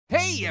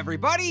Hey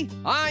everybody,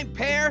 I'm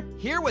Pear,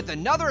 here with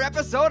another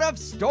episode of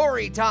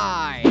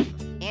Storytime.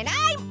 And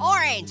I'm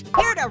Orange,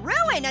 here to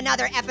ruin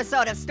another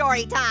episode of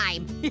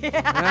Storytime.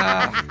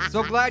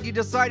 So glad you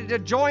decided to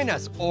join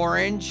us,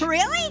 Orange.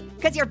 Really?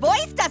 Because your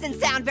voice doesn't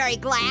sound very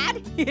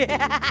glad.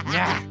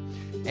 Nah.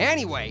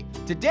 Anyway,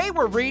 today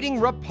we're reading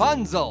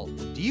Rapunzel.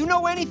 Do you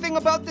know anything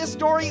about this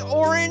story,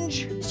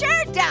 Orange?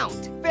 Sure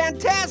don't.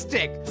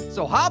 Fantastic!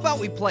 So how about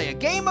we play a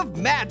game of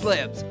Mad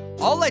Libs?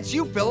 I'll let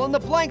you fill in the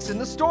blanks in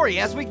the story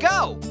as we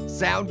go.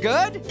 Sound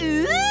good?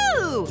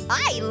 Ooh,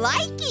 I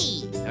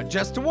likey. Now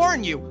just to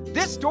warn you,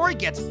 this story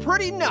gets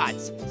pretty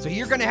nuts, so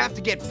you're gonna have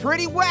to get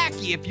pretty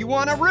wacky if you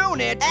wanna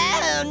ruin it.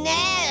 Oh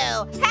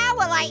no, how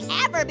will I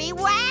ever be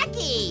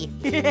wacky?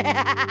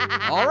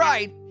 All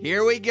right,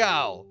 here we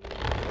go.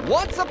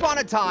 Once upon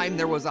a time,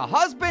 there was a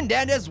husband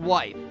and his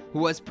wife who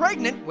was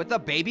pregnant with a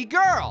baby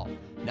girl.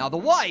 Now the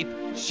wife,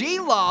 she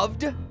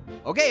loved...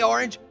 Okay,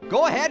 Orange,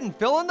 go ahead and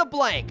fill in the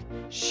blank.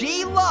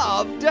 She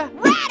loved...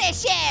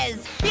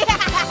 Radishes!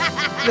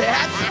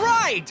 That's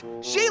right!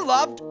 She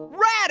loved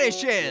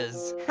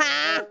radishes!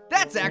 Huh?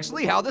 That's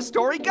actually how the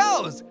story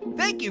goes.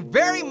 Thank you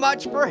very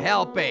much for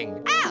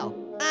helping. Oh,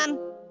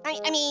 I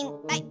knew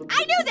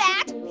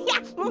that.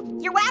 Yeah,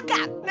 you're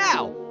welcome.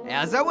 Now,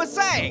 as I was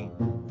saying,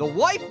 the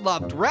wife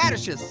loved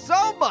radishes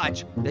so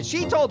much that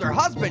she told her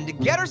husband to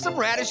get her some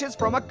radishes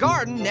from a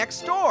garden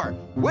next door,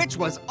 which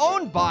was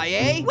owned by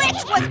a...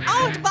 Which was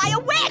owned by a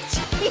witch!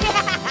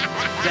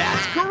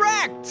 That's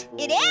correct!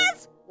 It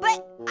is?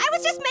 But I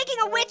was just making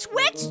a witch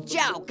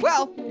joke.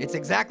 Well, it's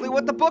exactly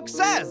what the book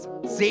says.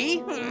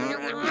 See?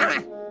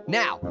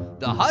 Now,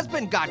 the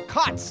husband got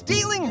caught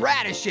stealing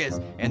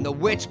radishes, and the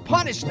witch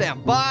punished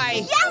them by...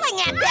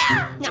 Yelling at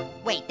them! No,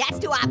 wait, that's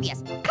too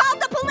obvious. Called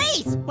the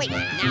police! Wait,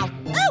 now,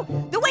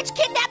 ooh, the witch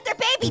kidnapped their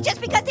baby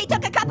just because they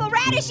took a couple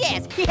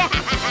radishes!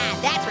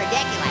 That's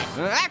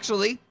ridiculous.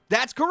 Actually,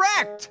 that's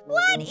correct!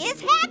 What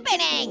is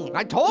happening?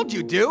 I told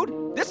you, dude!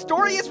 This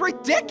story is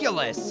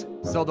ridiculous!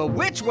 So the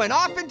witch went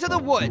off into the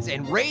woods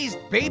and raised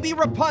baby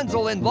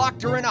Rapunzel and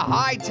locked her in a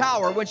high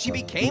tower when she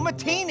became a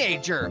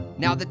teenager.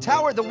 Now the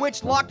tower the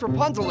witch locked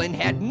Rapunzel in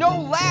had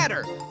no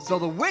ladder, so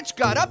the witch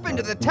got up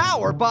into the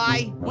tower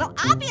by... Well,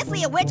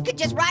 obviously a witch could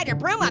just ride her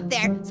broom up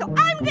there, so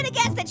I'm gonna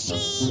guess that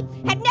she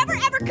had never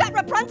ever cut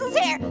Rapunzel's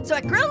hair, so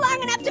it grew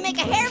long enough to make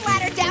a hair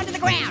ladder down to the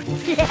ground.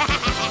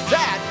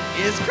 That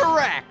is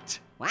correct!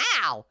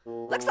 Wow,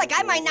 looks like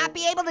I might not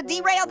be able to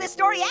derail this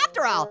story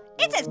after all.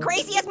 It's as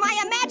crazy as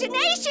my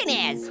imagination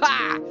is.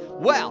 Ha!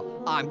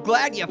 Well, I'm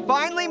glad you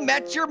finally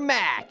met your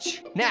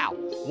match. Now,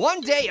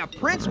 one day a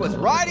prince was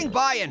riding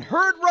by and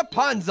heard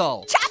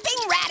Rapunzel.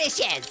 Chopping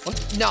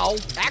radishes. No,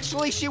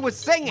 actually she was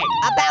singing.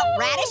 About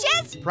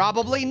radishes?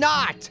 Probably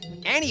not.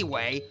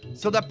 Anyway,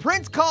 so the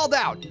prince called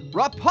out,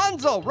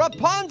 Rapunzel,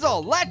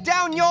 Rapunzel, let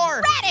down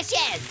your...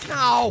 Radishes!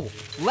 No,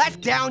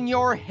 let down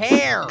your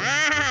hair.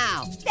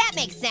 Oh, that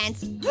makes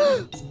sense. Wait,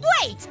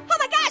 oh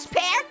my gosh,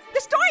 Pear,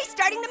 the story's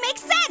starting to make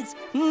sense.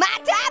 My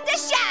time to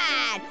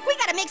shine. We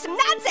gotta make some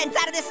nonsense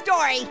out of this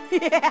story.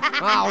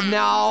 Oh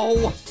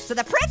no. So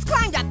the prince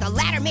climbed up the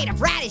ladder made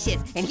of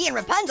radishes, and he and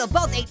Rapunzel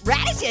both ate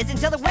radishes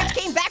until the witch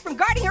came back from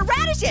guarding her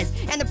radishes,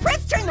 and the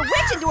prince turned the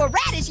witch into a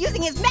radish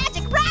using his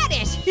magic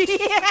radish.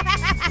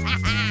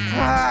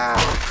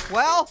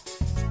 Well,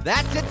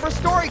 that's it for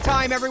story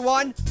time,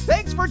 everyone.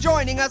 Thanks for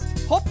joining us.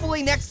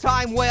 Hopefully next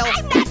time we'll...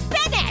 I'm not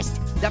finished!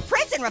 The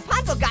prince and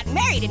Rapunzel got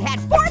married and had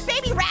 4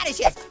 baby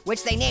radishes,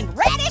 which they named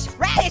Radish,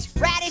 Radish,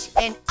 Radish,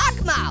 and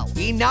Ugmo.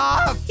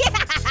 Enough!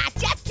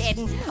 Just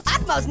kidding.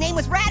 Ugmo's name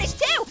was Radish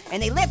too,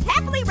 and they lived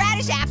happily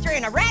radish after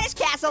in a radish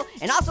castle,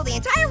 and also the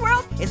entire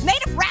world is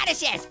made of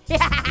radishes.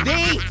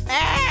 The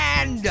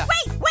end!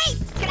 Wait,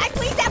 can I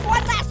please have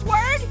one last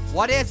word?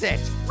 What is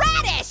it?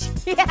 Radish!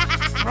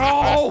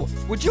 Oh,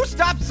 would you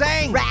stop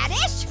saying...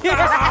 Radish?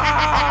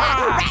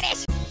 Radish!